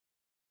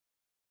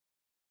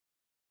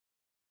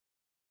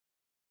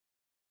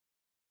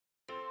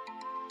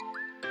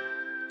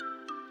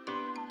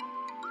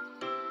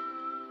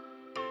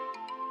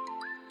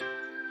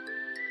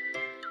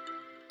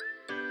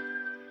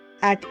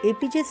at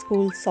Apeejay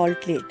School,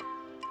 Salt Lake.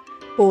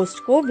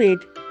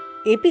 Post-COVID,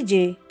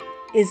 Apeejay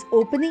is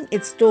opening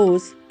its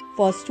doors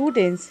for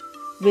students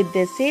with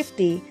their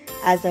safety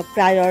as a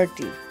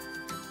priority.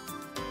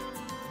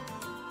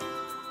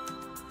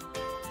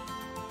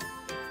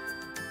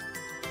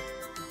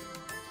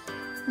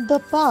 The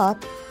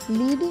path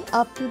leading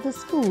up to the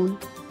school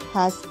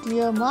has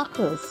clear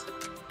markers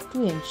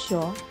to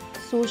ensure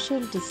social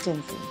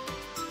distancing.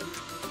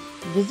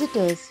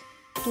 Visitors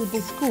to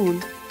the school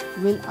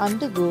will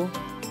undergo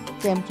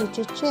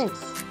temperature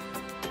checks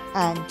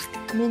and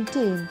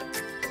maintain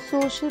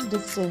social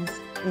distance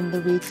in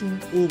the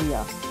waiting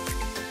area.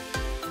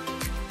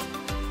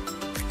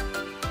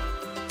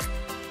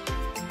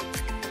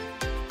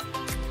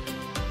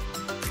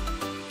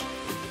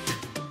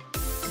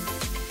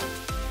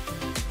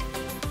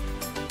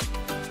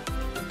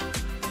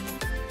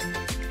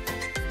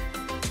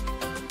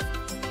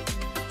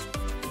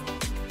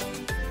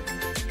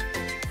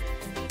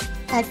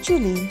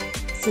 Actually,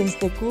 since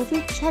the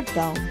COVID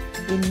shutdown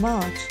in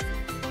March,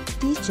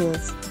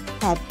 teachers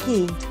have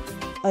gained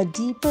a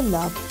deeper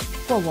love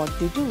for what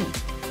they do.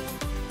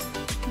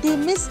 They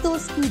miss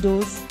those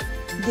kiddos,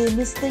 they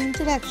miss the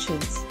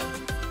interactions,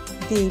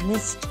 they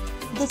missed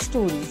the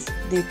stories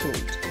they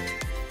told.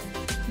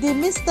 They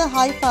miss the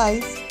high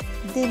fives,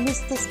 they miss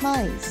the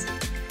smiles.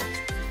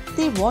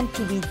 They want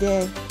to be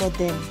there for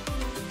them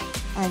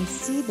and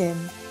see them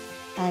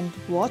and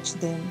watch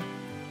them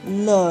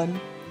learn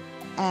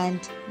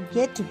and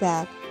get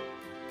back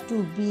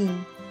to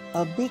being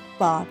a big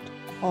part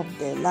of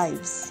their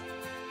lives.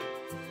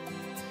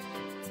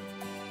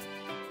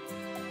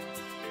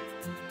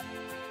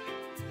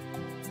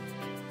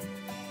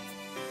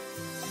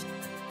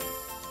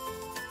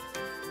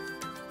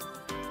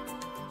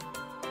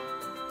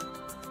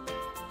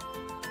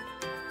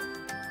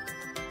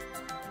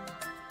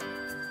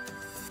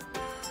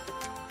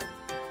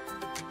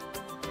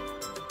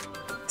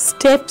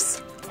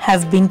 Steps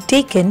have been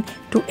taken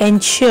to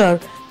ensure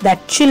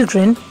that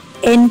children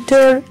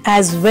enter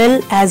as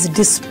well as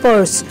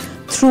disperse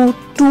through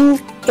two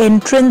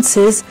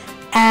entrances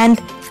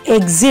and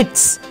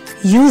exits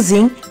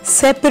using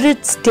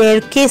separate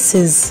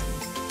staircases.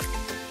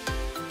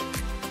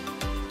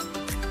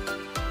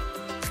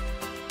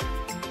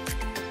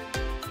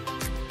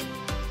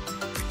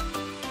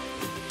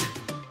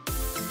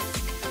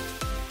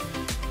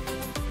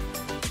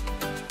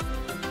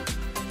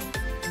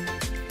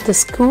 The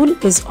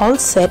school is all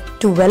set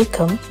to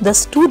welcome the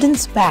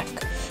students back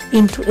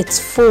into its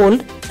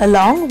fold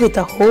along with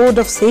a host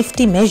of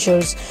safety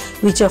measures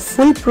which are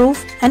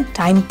foolproof and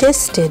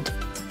time-tested.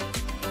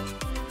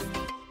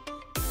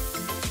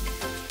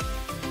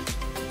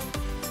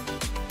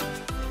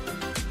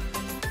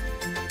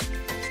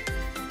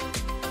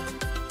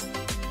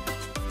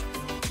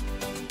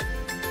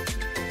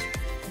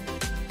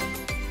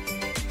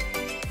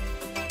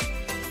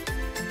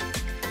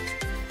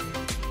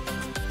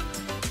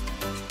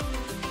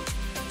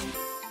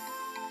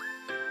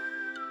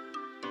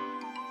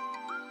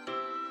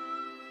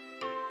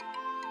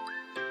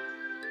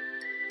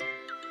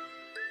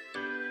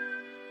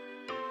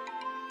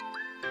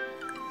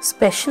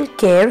 Special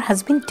care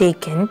has been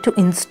taken to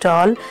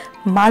install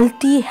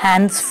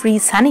multi-hands-free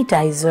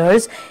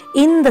sanitizers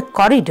in the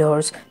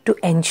corridors to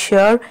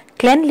ensure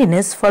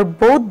cleanliness for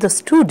both the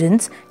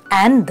students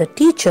and the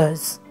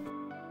teachers.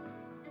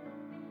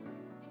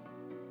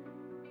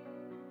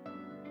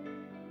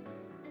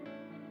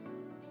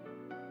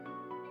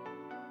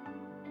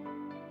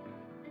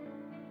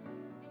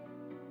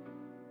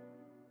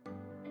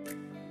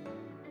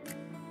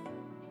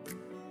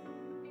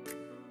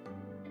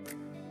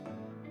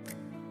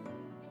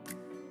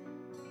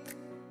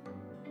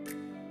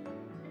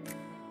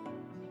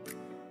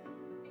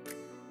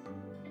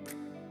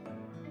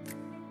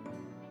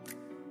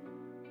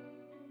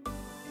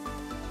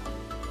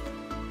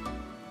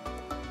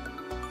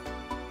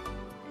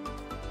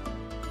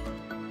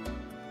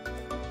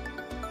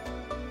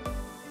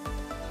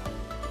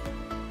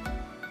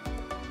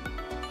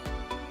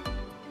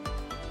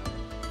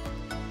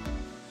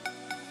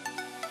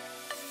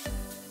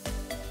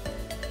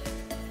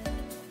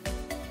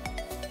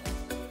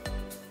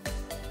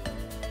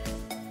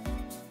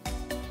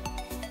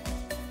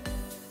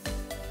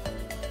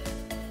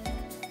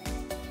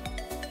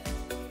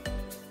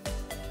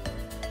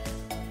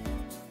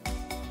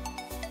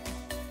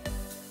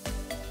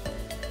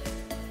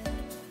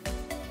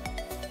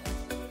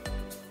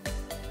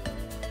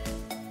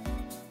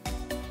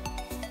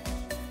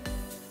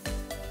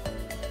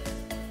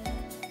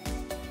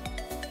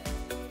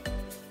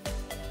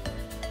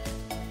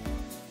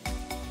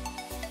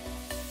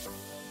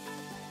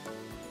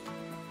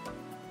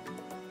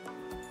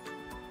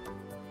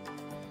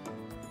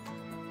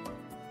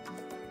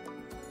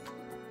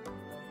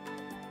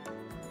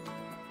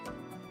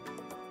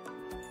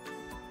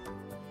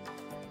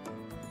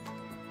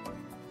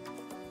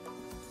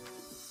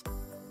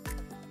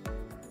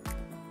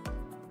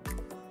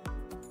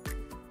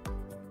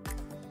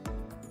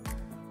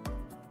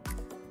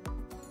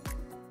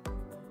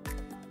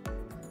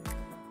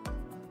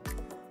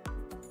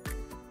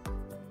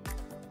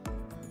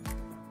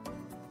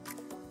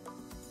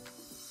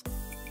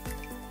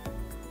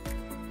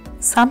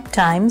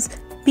 Sometimes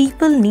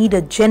people need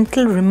a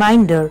gentle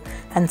reminder,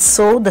 and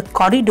so the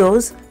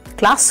corridors,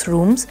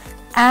 classrooms,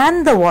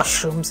 and the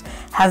washrooms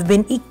have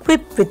been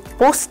equipped with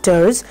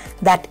posters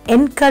that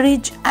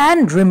encourage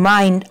and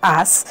remind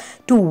us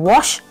to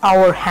wash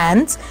our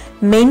hands,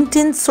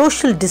 maintain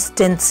social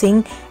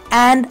distancing,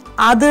 and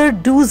other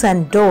do's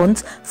and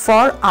don'ts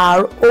for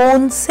our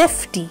own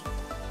safety.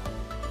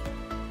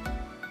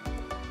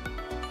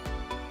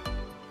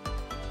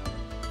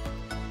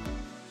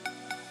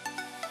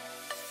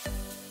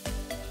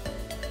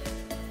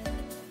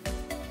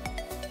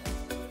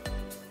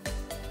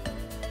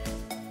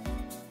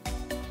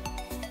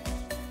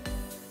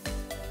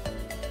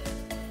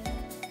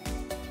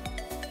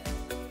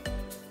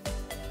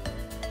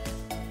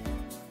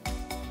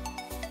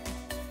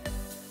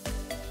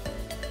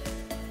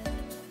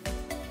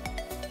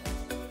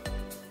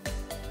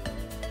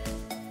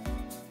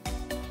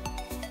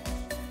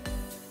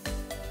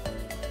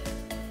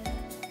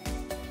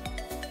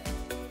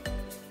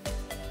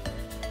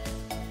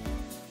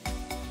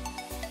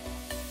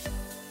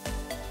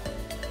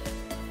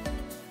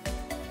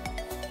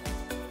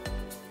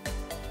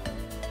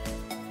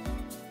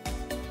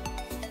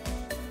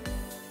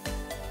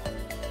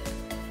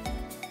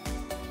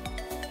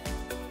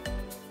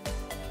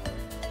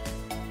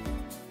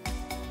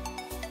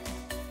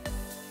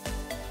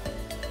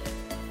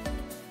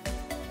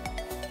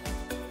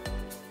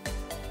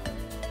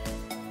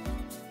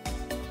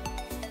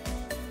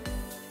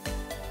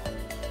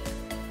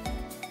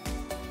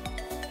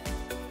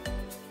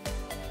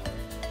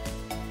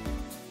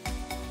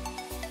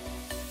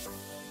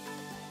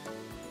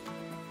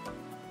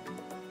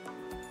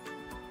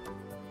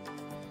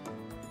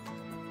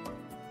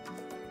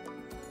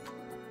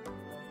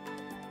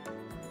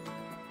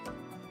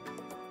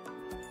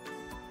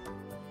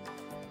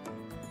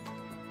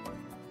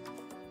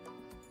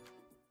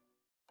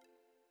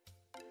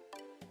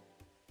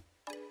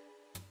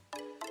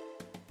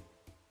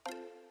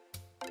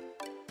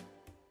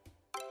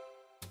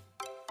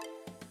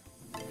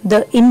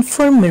 The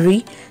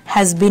infirmary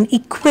has been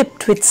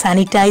equipped with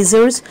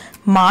sanitizers,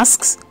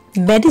 masks,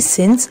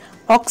 medicines,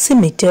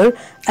 oximeter,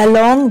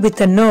 along with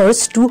a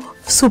nurse to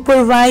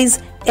supervise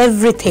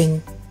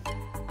everything.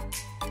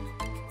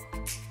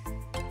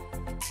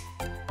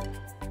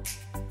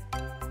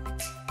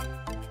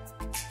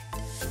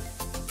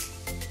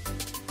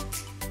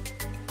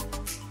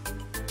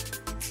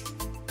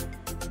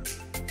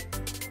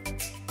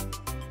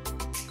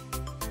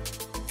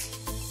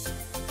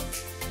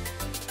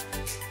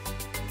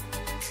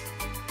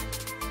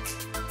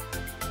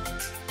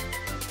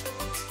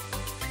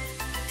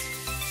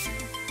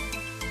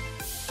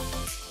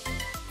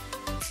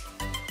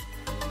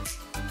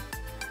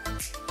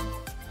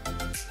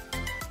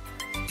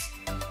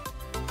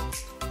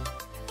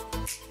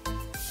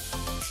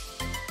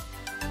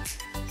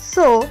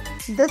 So,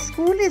 the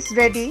school is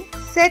ready,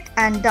 set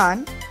and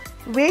done,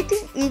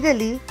 waiting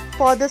eagerly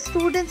for the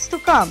students to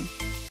come.